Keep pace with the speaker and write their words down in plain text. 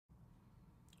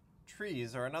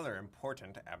Trees are another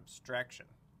important abstraction.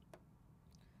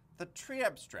 The tree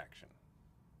abstraction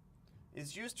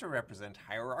is used to represent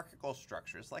hierarchical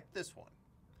structures like this one.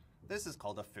 This is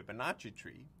called a Fibonacci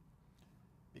tree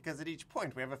because at each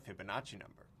point we have a Fibonacci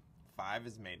number. 5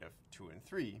 is made of 2 and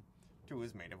 3, 2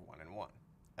 is made of 1 and 1,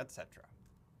 etc.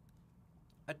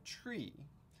 A tree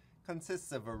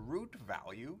consists of a root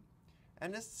value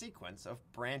and a sequence of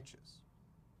branches.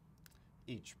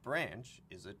 Each branch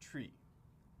is a tree.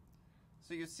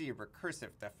 So you see a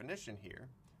recursive definition here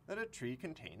that a tree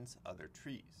contains other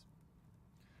trees.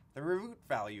 The root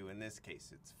value in this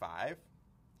case is 5.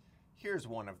 Here's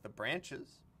one of the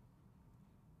branches.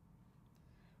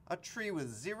 A tree with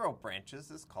 0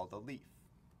 branches is called a leaf.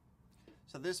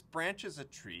 So this branch is a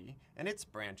tree, and its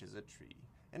branch is a tree,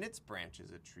 and its branch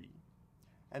is a tree.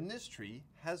 And this tree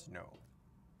has no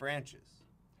branches.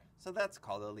 So that's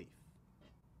called a leaf.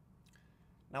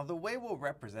 Now the way we'll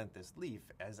represent this leaf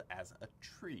is as a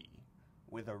tree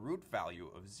with a root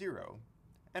value of 0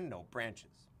 and no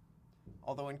branches.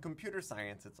 Although in computer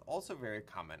science it's also very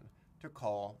common to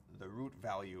call the root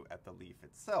value at the leaf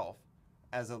itself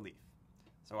as a leaf.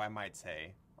 So I might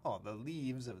say, oh, the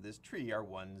leaves of this tree are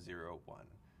 1, 0, 1,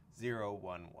 0,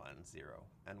 1, 1, 0,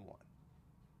 and 1.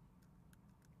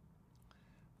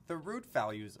 The root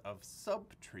values of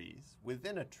subtrees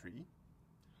within a tree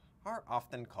are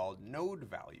often called node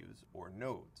values or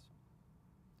nodes.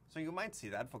 So you might see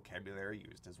that vocabulary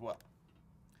used as well.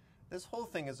 This whole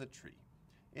thing is a tree.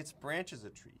 Its branch is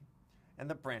a tree, and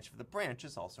the branch of the branch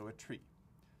is also a tree.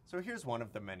 So here's one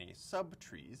of the many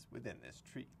subtrees within this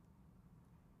tree.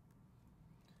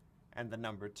 And the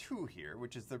number 2 here,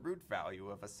 which is the root value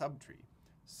of a subtree,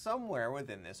 somewhere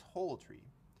within this whole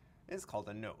tree, is called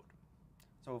a node.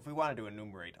 So if we wanted to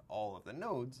enumerate all of the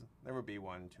nodes, there would be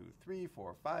 1, 2, 3,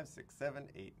 4, 5, 6, 7,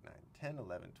 8, 9, 10,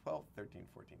 11, 12, 13,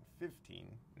 14, 15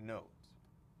 nodes.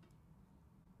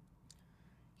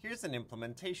 Here's an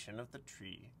implementation of the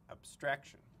tree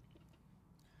abstraction.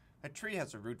 A tree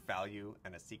has a root value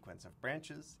and a sequence of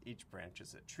branches. Each branch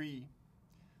is a tree.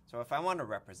 So if I want to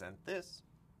represent this,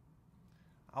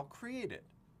 I'll create it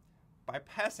by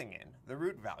passing in the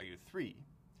root value 3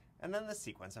 and then the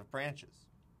sequence of branches,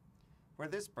 where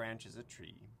this branch is a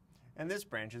tree and this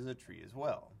branch is a tree as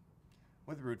well,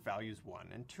 with root values 1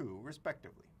 and 2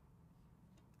 respectively.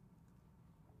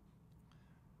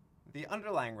 The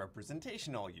underlying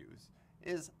representation I'll use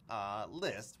is a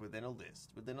list within a list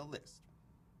within a list.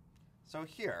 So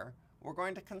here, we're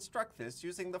going to construct this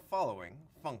using the following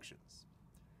functions.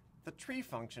 The tree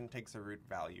function takes a root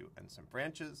value and some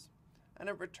branches, and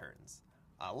it returns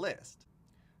a list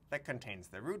that contains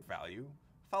the root value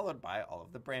followed by all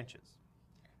of the branches.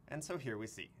 And so here we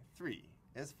see 3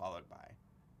 is followed by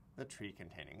the tree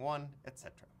containing 1,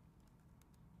 etc.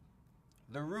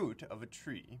 The root of a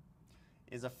tree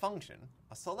is a function,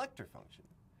 a selector function,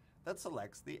 that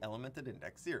selects the element at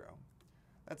index 0.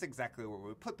 That's exactly where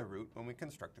we put the root when we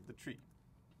constructed the tree.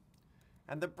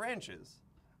 And the branches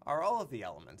are all of the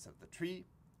elements of the tree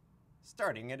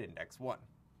starting at index 1,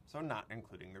 so not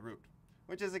including the root,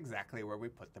 which is exactly where we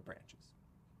put the branches.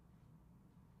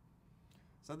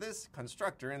 So this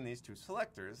constructor and these two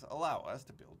selectors allow us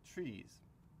to build trees.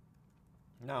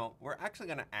 Now, we're actually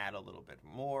going to add a little bit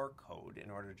more code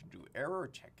in order to do error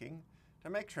checking to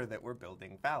make sure that we're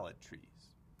building valid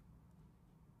trees.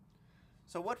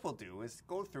 So what we'll do is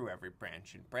go through every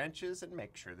branch in branches and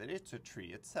make sure that it's a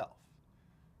tree itself.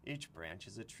 Each branch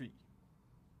is a tree.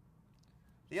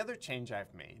 The other change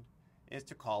I've made is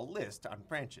to call list on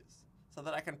branches so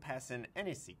that I can pass in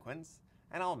any sequence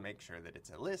and I'll make sure that it's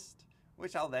a list,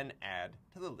 which I'll then add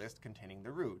to the list containing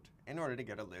the root in order to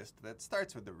get a list that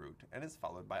starts with the root and is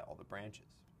followed by all the branches.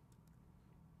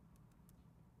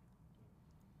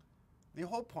 The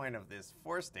whole point of this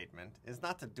for statement is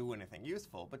not to do anything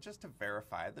useful, but just to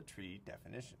verify the tree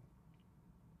definition.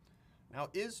 Now,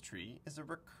 isTree is a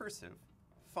recursive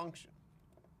function.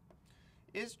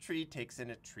 isTree takes in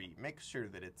a tree, makes sure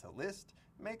that it's a list,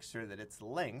 makes sure that its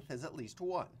length is at least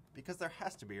 1, because there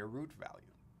has to be a root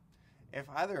value. If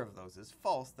either of those is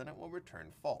false, then it will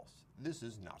return false. This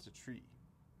is not a tree.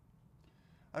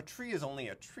 A tree is only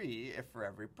a tree if for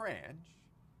every branch,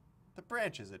 the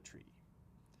branch is a tree.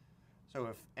 So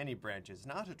if any branch is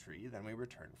not a tree, then we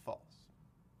return false.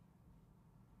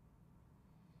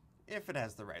 If it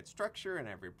has the right structure and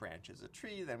every branch is a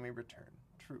tree, then we return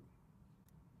true.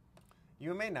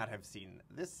 You may not have seen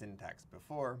this syntax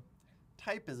before.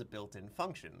 Type is a built-in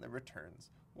function that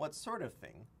returns what sort of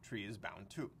thing tree is bound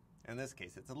to. In this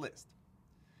case, it's a list.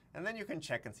 And then you can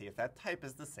check and see if that type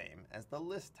is the same as the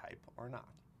list type or not.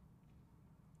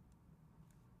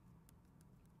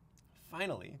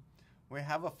 Finally, we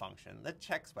have a function that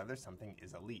checks whether something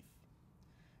is a leaf.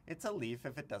 It's a leaf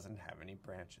if it doesn't have any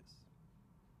branches.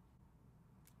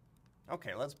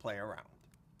 Okay, let's play around.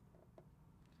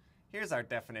 Here's our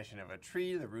definition of a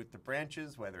tree: the root, the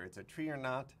branches, whether it's a tree or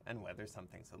not, and whether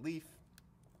something's a leaf.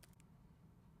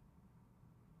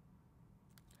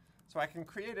 So I can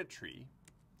create a tree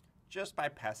just by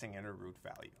passing in a root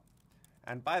value.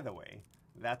 And by the way,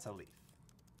 that's a leaf.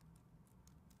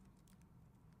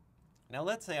 Now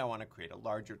let's say I want to create a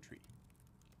larger tree.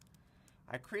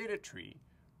 I create a tree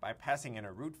by passing in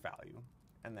a root value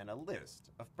and then a list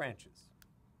of branches.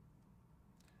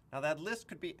 Now that list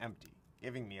could be empty,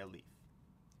 giving me a leaf.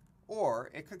 Or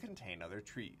it could contain other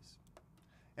trees.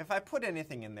 If I put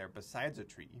anything in there besides a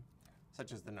tree,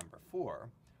 such as the number 4,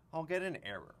 I'll get an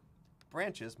error.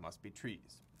 Branches must be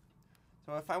trees.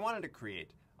 So if I wanted to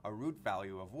create a root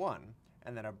value of 1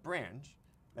 and then a branch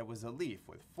that was a leaf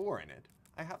with 4 in it,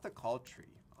 I have to call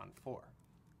tree on 4.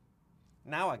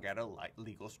 Now I get a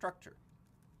legal structure.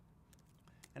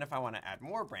 And if I want to add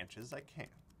more branches, I can.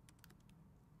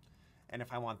 And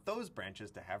if I want those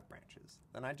branches to have branches,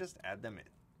 then I just add them in.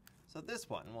 So this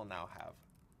one will now have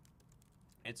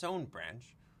its own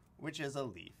branch, which is a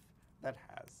leaf that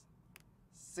has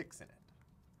 6 in it.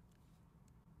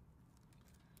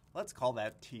 Let's call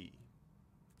that t.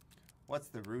 What's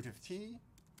the root of t?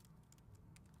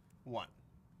 1.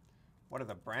 What are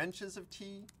the branches of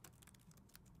t?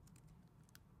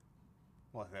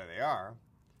 Well, there they are.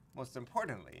 Most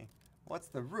importantly, what's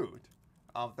the root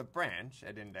of the branch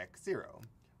at index 0?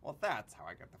 Well, that's how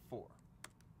I get the 4.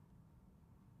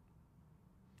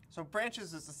 So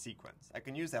branches is a sequence. I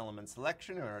can use element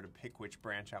selection in order to pick which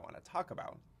branch I want to talk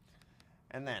about.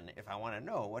 And then, if I want to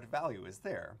know what value is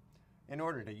there, in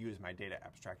order to use my data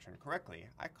abstraction correctly,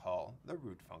 I call the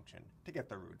root function to get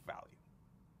the root value.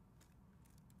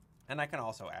 And I can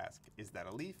also ask, is that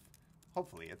a leaf?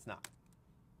 Hopefully it's not.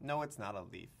 No, it's not a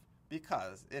leaf,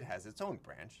 because it has its own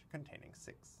branch containing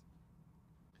 6.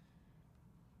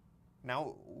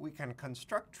 Now, we can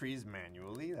construct trees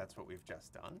manually, that's what we've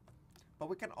just done, but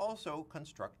we can also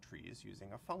construct trees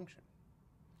using a function.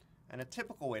 And a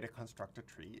typical way to construct a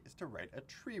tree is to write a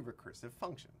tree recursive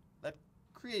function that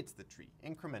creates the tree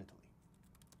incrementally.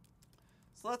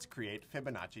 So let's create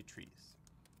Fibonacci trees,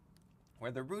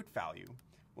 where the root value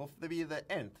will be the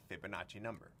nth Fibonacci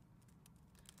number.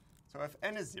 So if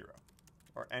n is 0,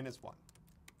 or n is 1,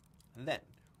 then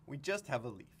we just have a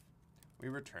leaf. We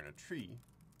return a tree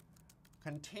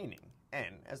containing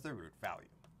n as the root value.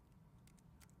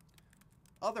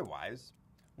 Otherwise,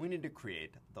 we need to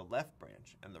create the left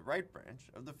branch and the right branch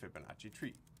of the Fibonacci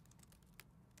tree.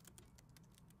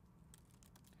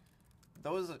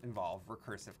 Those involve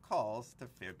recursive calls to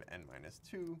fib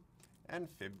n-2 and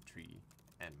fib tree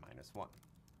n-1.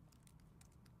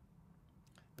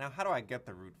 Now, how do I get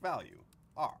the root value,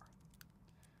 r?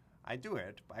 I do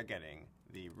it by getting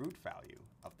the root value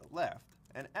of the left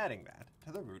and adding that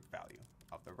to the root value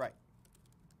of the right.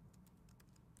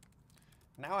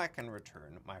 Now I can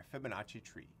return my Fibonacci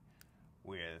tree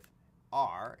with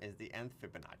r is the nth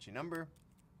Fibonacci number.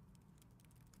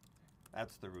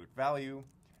 That's the root value.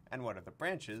 And what are the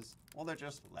branches? Well, they're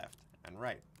just left and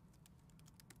right.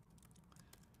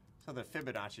 So the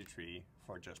Fibonacci tree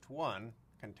for just 1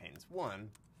 contains 1,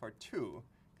 for 2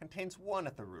 contains 1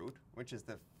 at the root, which is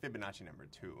the Fibonacci number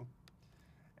 2.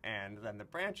 And then the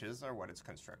branches are what it's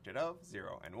constructed of,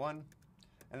 0 and 1.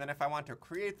 And then if I want to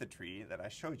create the tree that I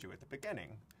showed you at the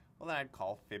beginning, well, then I'd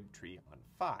call fib tree on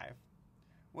 5,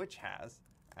 which has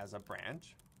as a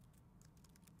branch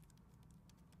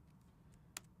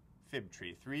fib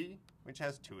tree 3, which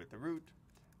has 2 at the root,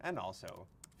 and also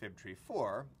fib tree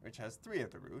 4, which has 3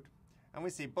 at the root. And we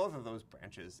see both of those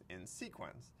branches in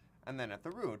sequence. And then at the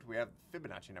root, we have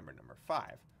Fibonacci number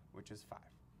 5, which is 5.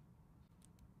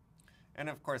 And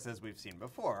of course, as we've seen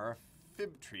before,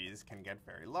 fib trees can get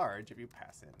very large if you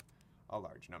pass in a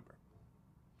large number.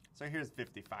 So here's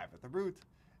 55 at the root,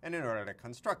 and in order to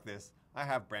construct this, I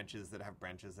have branches that have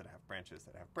branches that have branches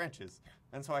that have branches,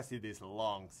 and so I see these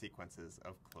long sequences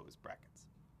of closed brackets.